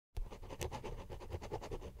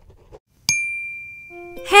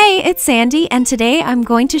Hey, it's Sandy, and today I'm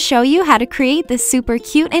going to show you how to create this super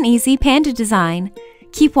cute and easy panda design.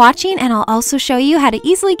 Keep watching and I'll also show you how to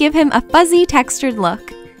easily give him a fuzzy textured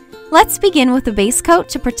look. Let's begin with a base coat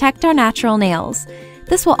to protect our natural nails.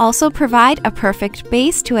 This will also provide a perfect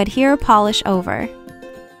base to adhere polish over.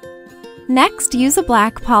 Next, use a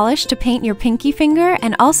black polish to paint your pinky finger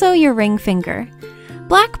and also your ring finger.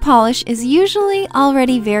 Black polish is usually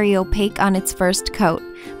already very opaque on its first coat,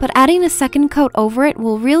 but adding a second coat over it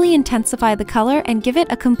will really intensify the color and give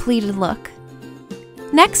it a completed look.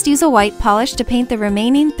 Next, use a white polish to paint the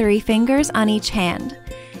remaining 3 fingers on each hand.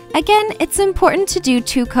 Again, it's important to do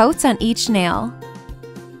 2 coats on each nail.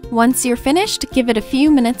 Once you're finished, give it a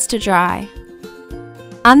few minutes to dry.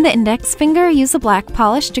 On the index finger, use a black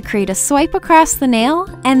polish to create a swipe across the nail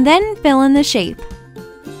and then fill in the shape.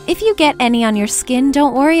 If you get any on your skin,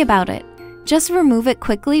 don't worry about it. Just remove it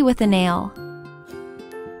quickly with a nail.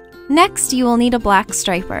 Next, you will need a black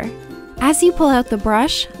striper. As you pull out the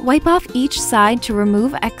brush, wipe off each side to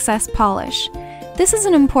remove excess polish. This is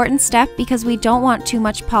an important step because we don't want too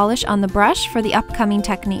much polish on the brush for the upcoming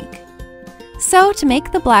technique. So, to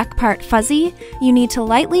make the black part fuzzy, you need to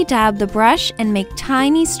lightly dab the brush and make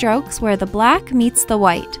tiny strokes where the black meets the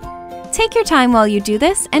white. Take your time while you do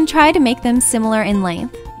this and try to make them similar in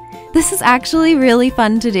length. This is actually really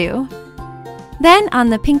fun to do. Then, on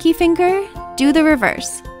the pinky finger, do the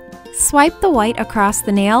reverse. Swipe the white across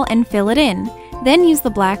the nail and fill it in. Then use the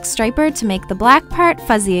black striper to make the black part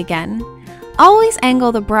fuzzy again. Always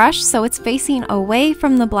angle the brush so it's facing away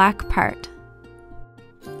from the black part.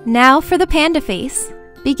 Now for the panda face.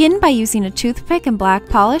 Begin by using a toothpick and black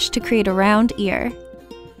polish to create a round ear.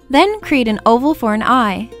 Then create an oval for an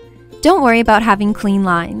eye. Don't worry about having clean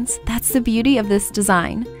lines. That's the beauty of this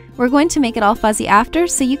design. We're going to make it all fuzzy after,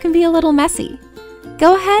 so you can be a little messy.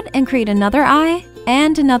 Go ahead and create another eye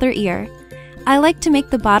and another ear. I like to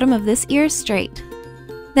make the bottom of this ear straight.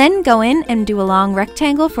 Then go in and do a long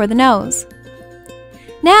rectangle for the nose.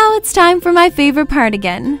 Now it's time for my favorite part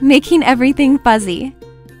again, making everything fuzzy.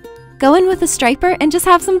 Go in with a striper and just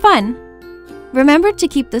have some fun. Remember to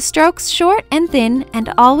keep the strokes short and thin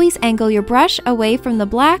and always angle your brush away from the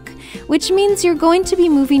black, which means you're going to be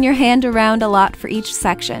moving your hand around a lot for each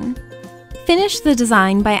section. Finish the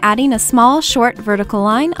design by adding a small short vertical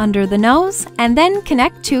line under the nose and then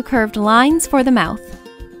connect 2 curved lines for the mouth.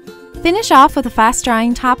 Finish off with a fast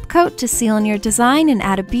drying top coat to seal in your design and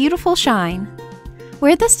add a beautiful shine.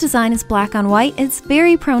 Where this design is black on white, it's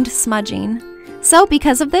very prone to smudging. So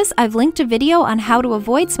because of this, I've linked a video on how to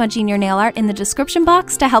avoid smudging your nail art in the description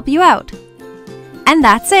box to help you out. And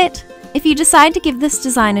that's it! If you decide to give this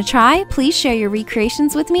design a try, please share your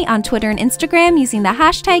recreations with me on Twitter and Instagram using the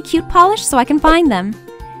hashtag cutepolish so I can find them.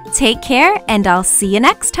 Take care, and I'll see you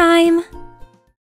next time!